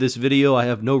into this video, I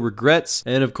have no regrets.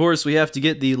 And of course, we have to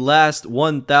get the last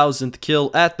 1,000th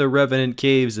kill at the Revenant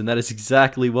Caves, and that is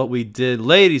exactly what we did.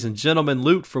 Ladies and gentlemen,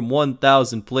 loot from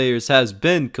 1,000 players has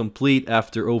been complete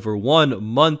after over 1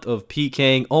 month of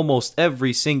PKing almost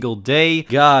every single day.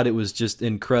 God, it was just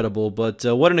incredible. But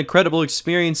what an incredible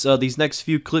experience. These next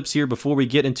few clips here before we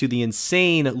get into the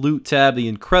insane loot tab, the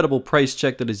incredible price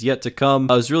check that is yet to come.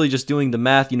 I was really just doing the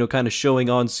math, you know, kind of showing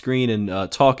on screen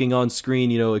and talking on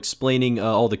screen, you know, explaining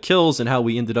all the kills and how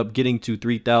we ended up getting to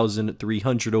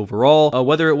 3,300 overall.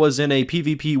 Whether it was in a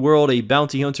PvP world, a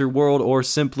bounty hunter world, or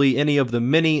simply any of the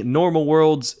many normal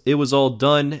worlds, it was all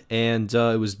done, and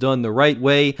it was done the right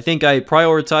way. I think I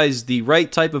prioritized the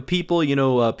right type of people, you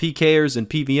know, PKers and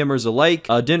PVMers alike.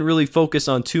 Didn't really focus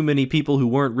on too many people who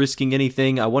weren't risking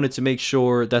anything. I wanted to make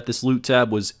sure that this loot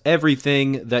tab was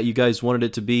everything that you guys wanted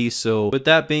it to be. So with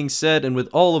that being said, and with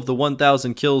all of the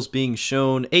 1,000 kills being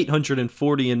shown,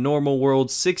 840 in normal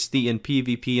world, 60 in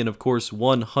PvP, and of course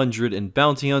 100 in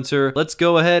bounty hunter, let's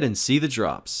go ahead and see the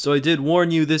drops. So I did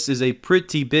warn you, this is a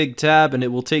pretty big tab and it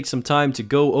will take some time to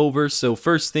go over. So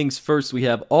first things first, we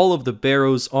have all of the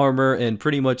Barrow's armor and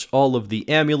pretty much all of the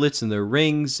amulets and their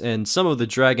rings and some of the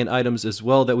dragon items as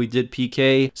well that we did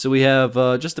PK. So we have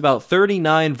just about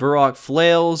 39 Varrock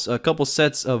flails, a couple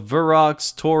sets of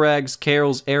Varrocks, Torags,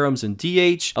 Carols, Arams, and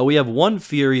DH. We have 1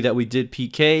 Fury that we did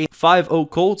PK, 5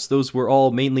 Occults, those were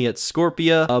all mainly at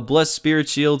Scorpia, Blessed Spirit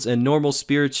Shields and normal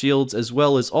Spirit Shields, as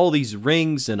well as all these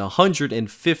rings and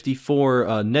 154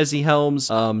 Nezi Helms,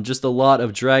 just a lot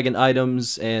of dragon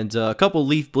items, and a couple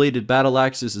leaf-bladed battle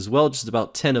axes as well, just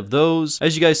about 10 of those.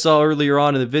 As you guys saw earlier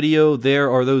on in the video,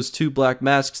 there are those 2 black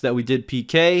masks that we did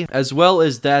PK, as well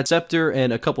as that scepter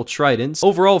and a couple tridents.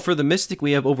 Overall, for the Mystic,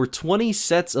 we have have over 20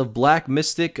 sets of black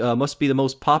mystic, must be the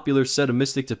most popular set of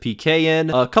mystic to PK in,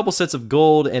 a couple sets of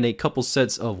gold, and a couple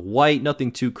sets of white,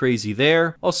 nothing too crazy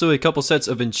there. Also a couple sets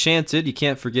of enchanted, you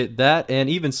can't forget that, and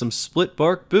even some split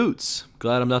bark boots.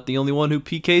 Glad I'm not the only one who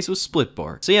PKs with split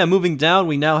bark. So yeah, moving down,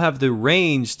 we now have the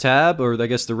range tab, or I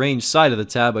guess the range side of the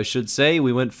tab, I should say.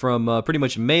 We went from pretty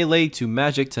much melee to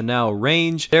magic to now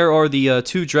range. There are the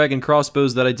 2 dragon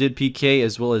crossbows that I did PK,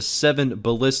 as well as 7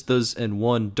 ballistas and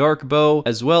 1 dark bow,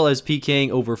 as well as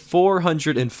PKing over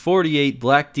 448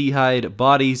 black d'hide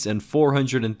bodies and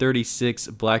 436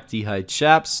 black d'hide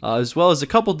chaps, as well as a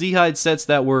couple d'hide sets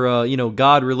that were, you know,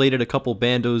 god related, a couple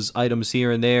bandos items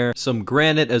here and there, some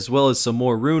granite, as well as some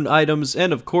more rune items,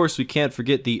 and of course we can't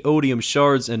forget the odium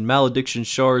shards and malediction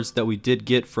shards that we did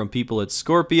get from people at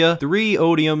Scorpia. 3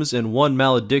 odiums and 1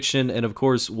 malediction, and of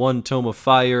course 1 tome of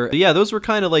fire. But yeah, those were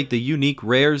kind of like the unique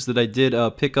rares that I did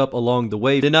pick up along the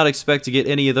way. Did not expect to get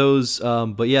any of those,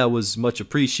 but yeah, it was much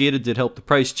appreciated, did help the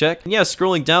price check. And yeah,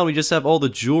 scrolling down, we just have all the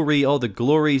jewelry, all the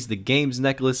glories, the games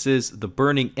necklaces, the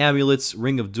burning amulets,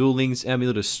 ring of duel links,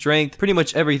 amulet of strength, pretty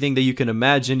much everything that you can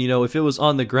imagine. You know, if it was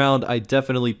on the ground, I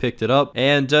definitely picked it up.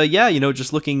 And yeah, you know,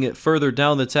 just looking further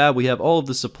down the tab, we have all of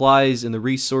the supplies and the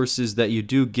resources that you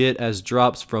do get as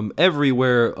drops from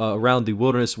everywhere around the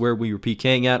wilderness where we were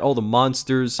PKing at, all the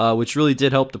monsters, which really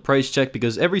did help the price check,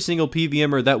 because every single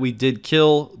PVMer that we did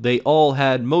kill, they all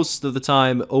had most of the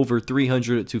time over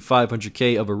 300 to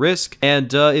 500k of a risk,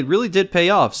 and it really did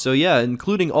pay off. So yeah,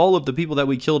 including all of the people that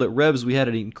we killed at Revs, we had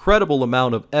an incredible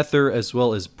amount of ether as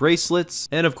well as bracelets.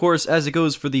 And of course, as it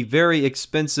goes for the very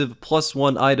expensive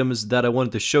 +1 items that I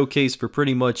wanted to showcase for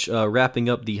pretty much wrapping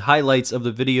up the highlights of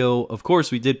the video, of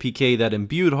course we did PK that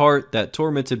imbued heart, that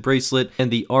tormented bracelet, and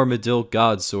the armadillo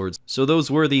god swords. So those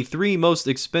were the 3 most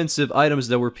expensive items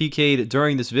that were PK'd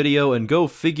during this video, and go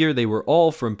figure, they were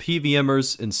all from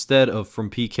PVMers instead of from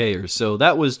PKers. So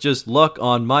that was just luck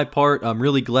on my part. I'm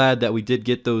really glad that we did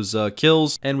get those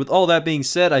kills. And with all that being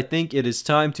said, I think it is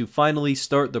time to finally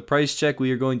start the price check.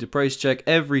 We are going to price check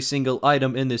every single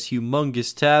item in this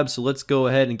humongous tab, so let's go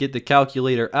ahead and get the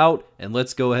calculator out and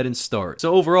let's go ahead and start.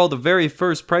 So overall, the very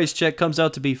first price check comes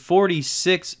out to be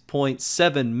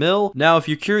 46.7 mil. Now, if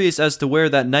you're curious as to where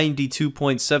that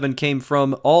 92.7 came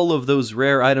from, all of those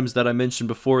rare items that I mentioned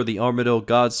before, the armadillo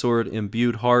god sword,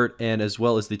 imbued heart, and as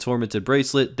well as the tormented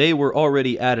bracelet, they were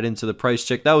already added into the price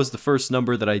check. That was the first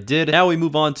number that I did. Now we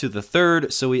move on to the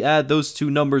third, so we add those 2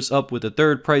 numbers up with the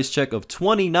third price check of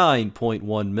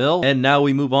 29.1 mil. And now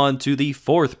we move on to the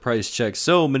fourth price check.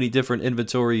 So many different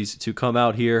inventories to come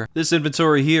out here. This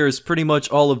inventory here is pretty much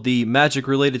all of the magic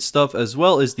related stuff, as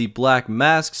well as the black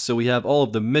masks. So we have all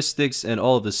of the mystics and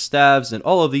all of the staves, and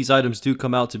all of these items do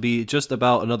come out to be just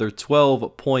about another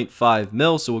 12.5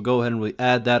 mil. So we'll go ahead and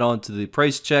add that on to the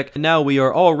price check, and now we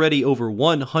are already over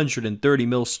 130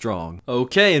 mil strong.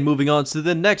 Okay, and moving on to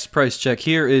the next price check,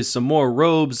 here is some more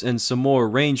robes and some more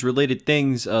range related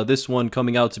things. This one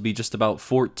coming out to be just about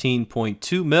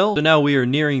 14.2 mil. So now we are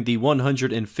nearing the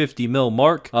 150 mil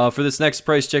mark. For this next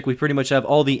price check, we pretty much have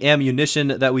all the ammunition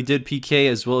that we did PK,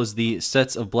 as well as the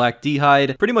sets of black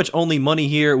d'hide. Pretty much only money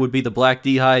here would be the black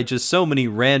d'hide. Just so many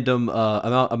random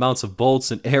amounts of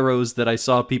bolts and arrows that I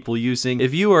saw people using.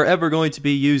 If you are ever going to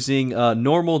be using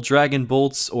normal dragon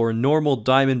bolts or normal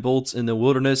diamond bolts in the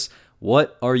wilderness,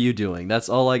 what are you doing? That's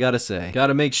all I gotta say.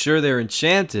 Gotta make sure they're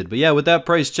enchanted. But yeah, with that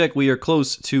price check, we are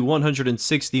close to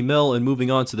 160 mil, and moving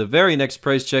on to the very next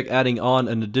price check, adding on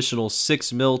an additional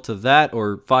 6 mil to that,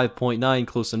 or 5.9,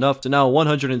 close enough, to now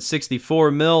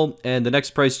 164 mil. And the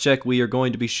next price check, we are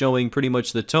going to be showing pretty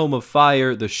much the tome of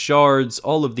fire, the shards,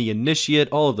 all of the initiate,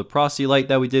 all of the proselyte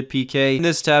that we did PK. And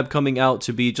this tab coming out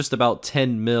to be just about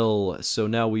 10 mil. So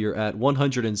now we are at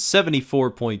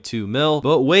 174.2 mil.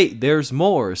 But wait, there's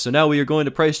more. So now we are going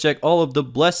to price check all of the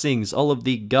blessings, all of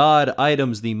the god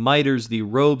items, the miters, the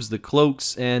robes, the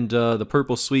cloaks, and the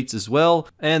purple sweets as well.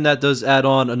 And that does add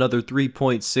on another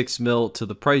 3.6 mil to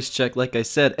the price check. Like I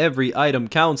said, every item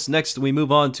counts. Next, we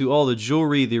move on to all the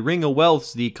jewelry, the ring of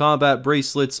wealth, the combat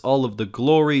bracelets, all of the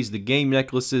glories, the game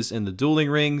necklaces, and the dueling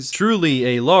rings. Truly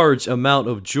a large amount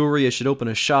of jewelry. I should open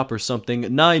a shop or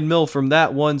something. 9 mil from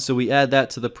that one, so we add that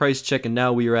to the price check, and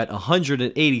now we are at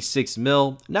 186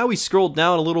 mil. Now we scroll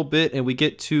down a little bit bit and we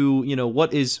get to, you know,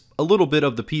 what is a little bit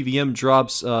of the PVM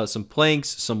drops, some planks,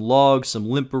 some logs, some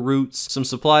limper roots, some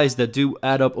supplies that do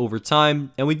add up over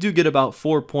time, and we do get about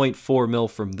 4.4 mil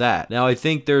from that. Now I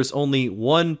think there's only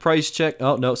one price check.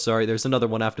 Oh no, sorry, there's another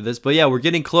one after this, but yeah, we're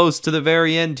getting close to the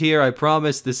very end here. I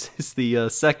promise this is the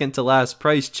second to last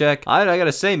price check. I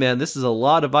gotta say, man, this is a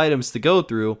lot of items to go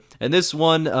through, and this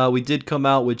one we did come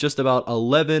out with just about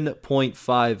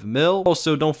 11.5 mil.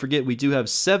 Also, don't forget we do have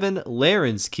 7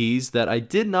 Laren's keys that I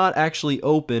did not actually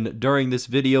open during this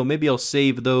video. Maybe I'll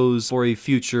save those for a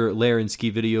future Laren's key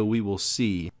video, we will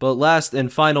see. But last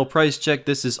and final price check,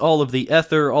 this is all of the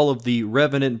Ether, all of the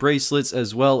Revenant bracelets,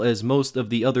 as well as most of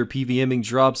the other PVMing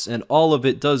drops, and all of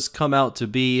it does come out to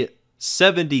be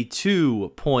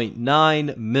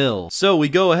 72.9 mil. So we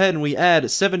go ahead and we add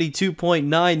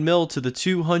 72.9 mil to the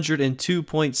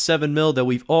 202.7 mil that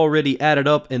we've already added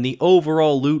up, and the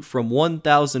overall loot from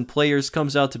 1,000 players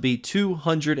comes out to be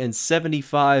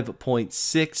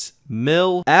 275.6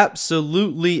 mil.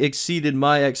 Absolutely exceeded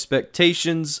my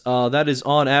expectations. That is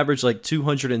on average like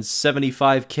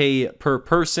 275k per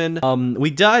person.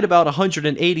 We died about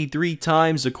 183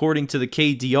 times according to the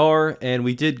KDR, and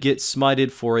we did get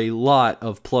smited for a lot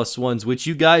of +1s, which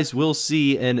you guys will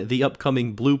see in the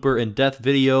upcoming blooper and death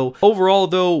video. Overall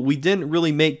though, we didn't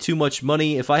really make too much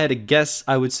money. If I had to guess,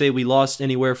 I would say we lost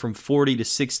anywhere from 40 to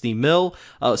 60 mil.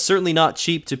 Certainly not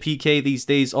cheap to PK these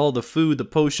days. All the food, the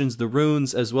potions, the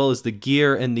runes, as well as the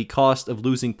gear and the cost of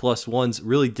losing +1s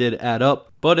really did add up.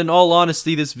 But in all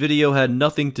honesty, this video had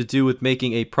nothing to do with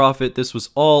making a profit. This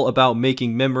was all about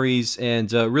making memories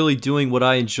and really doing what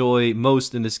I enjoy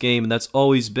most in this game, and that's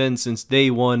always been since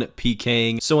day one,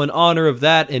 Pking. So in honor of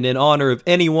that, and in honor of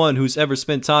anyone who's ever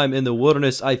spent time in the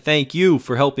wilderness, I thank you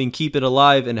for helping keep it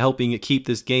alive and helping it keep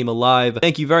this game alive.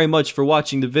 Thank you very much for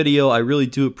watching the video. I really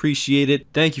do appreciate it.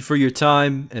 Thank you for your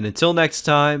time, and until next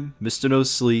time, Mr. No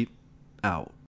Sleep, out.